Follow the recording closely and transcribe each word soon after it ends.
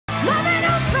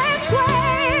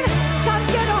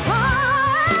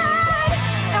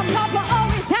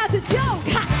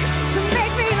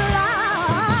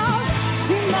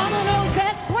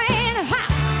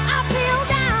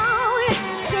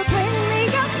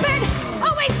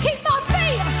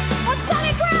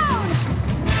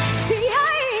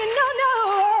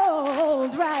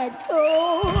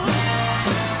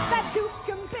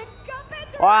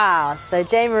Wow. So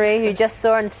Jane Marie, who just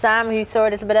saw, and Sam, who saw a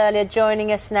little bit earlier,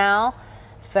 joining us now.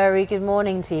 Very good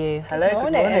morning to you. Hello,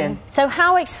 good morning. So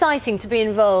how exciting to be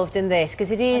involved in this,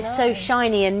 because it is so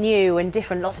shiny and new and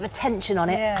different, lots of attention on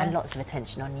it, and lots of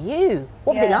attention on you.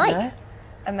 What was it like?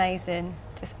 Amazing,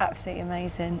 just absolutely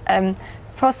amazing.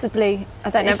 Possibly, I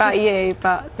don't know about you,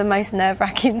 but the most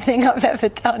nerve-wracking thing I've ever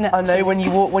done. Actually. I know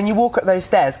when you walk up those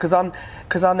stairs, because on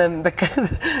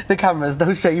the cameras,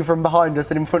 they'll show you from behind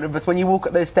us and in front of us. When you walk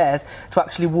up those stairs to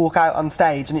actually walk out on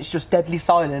stage, and it's just deadly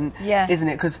silent, isn't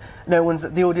it? Because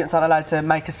the audience aren't allowed to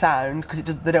make a sound because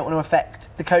they don't want to affect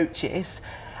the coaches,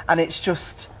 and it's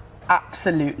just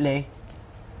absolutely.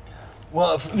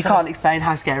 Well, you can't explain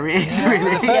how scary it is,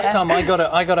 really. The first time I got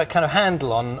a kind of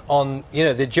handle on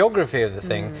the geography of the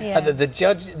thing.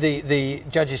 The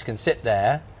judges can sit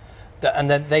there, and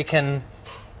then they can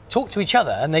talk to each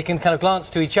other, and they can kind of glance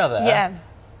to each other. Yeah.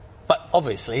 But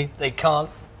obviously they can't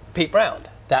peep round.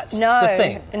 That's the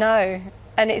thing. No,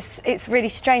 and it's really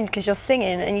strange because you're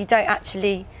singing and you don't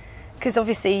actually. Because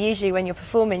obviously, usually when you're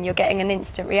performing, you're getting an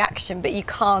instant reaction, but you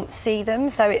can't see them.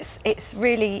 So it's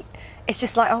really. It's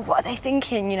just like, oh, what are they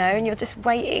thinking, you know? And you're just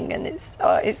waiting, and it's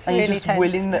and really you're just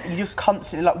tense. you're just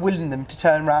constantly like willing them to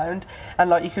turn round, and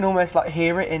like you can almost like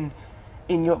hear it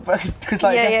in your because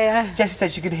like Jessie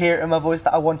said she could hear it in my voice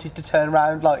that I wanted to turn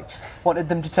round, like wanted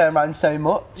them to turn round so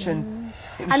much, and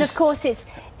of course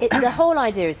the whole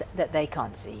idea is that they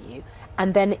can't see you,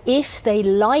 and then if they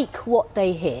like what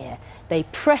they hear, they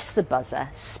press the buzzer,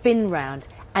 spin round,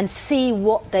 and see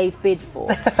what they've bid for.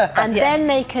 And then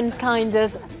they can kind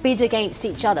of bid against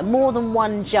each other. More than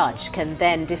one judge can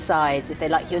then decide if they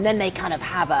like you, and then they kind of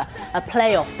have a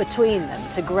playoff between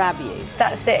them to grab you.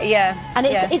 That's it, yeah. And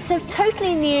it's a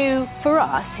totally new, for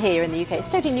us here in the UK, it's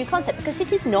a totally new concept because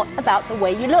it is not about the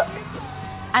way you look.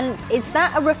 And is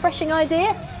that a refreshing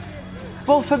idea?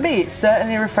 Well, for me, it's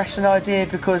certainly a refreshing idea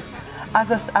because as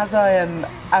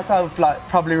I've like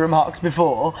probably remarked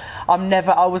before,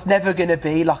 I was never going to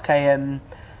be like a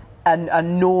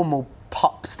normal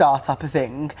pop star type of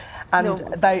thing, and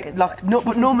but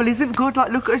normal isn't good. Like,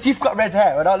 look, you've got red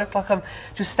hair, and I look like I'm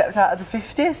just stepped out of the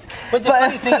 50s. But the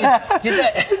funny thing is,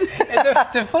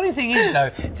 the funny thing is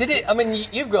though, I mean,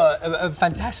 you've got a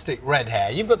fantastic red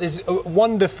hair. You've got this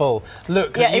wonderful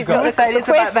look. Yeah, you've got. It's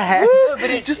about the hair. No, but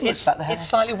it's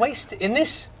slightly wasted in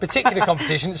this particular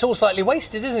competition. It's all slightly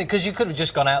wasted, isn't it? Because you could have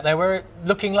just gone out there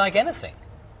looking like anything.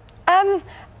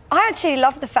 I actually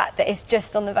love the fact that it's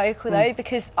just on the vocal though,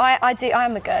 because I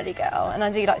am a girly girl and I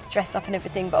do like to dress up and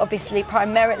everything, but obviously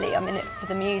primarily I'm in it for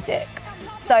the music.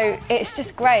 So it's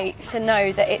just great to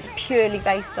know that it's purely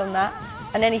based on that,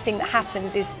 and anything that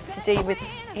happens is to do with,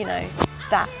 you know,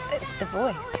 the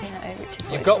voice, you know, which is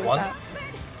what You've got one. About.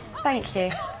 Thank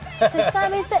you. So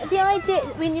Sam, is that the idea,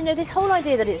 I mean, you know, this whole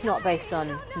idea that it's not based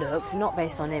on looks, not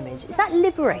based on image, is that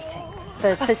liberating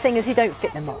for singers who don't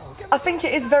fit the mould? I think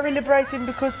it is very liberating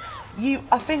because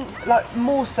I think like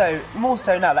more so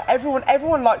now, like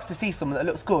everyone likes to see someone that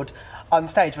looks good on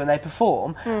stage when they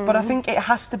perform, but I think it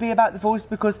has to be about the voice,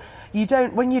 because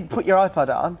when you put your iPod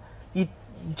on, you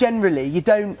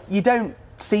don't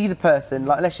see the person,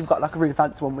 like unless you've got like a really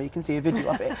fancy one where you can see a video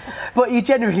of it, but you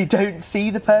generally don't see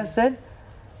the person,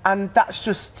 and that's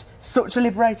just such a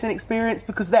liberating experience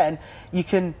because then you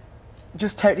can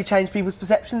just totally change people's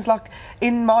perceptions. Like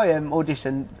in my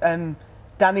audition,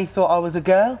 Danny thought I was a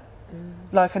girl,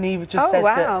 like, and he just said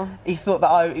that he thought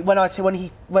that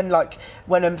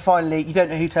when finally you don't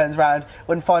know who turns round,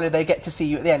 when finally they get to see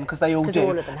you at the end, because they all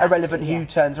do, irrelevant who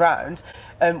turns round.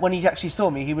 When he actually saw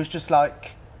me, he was just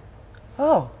like,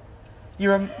 "Oh,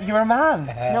 you're a man."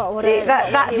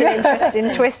 That's an interesting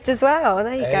twist as well.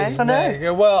 There you go. I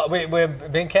know. Well, we're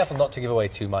being careful not to give away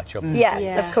too much, obviously.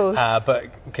 Yeah, of course.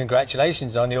 But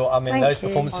congratulations on those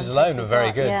performances alone were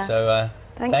very good. Yeah. So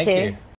thank you.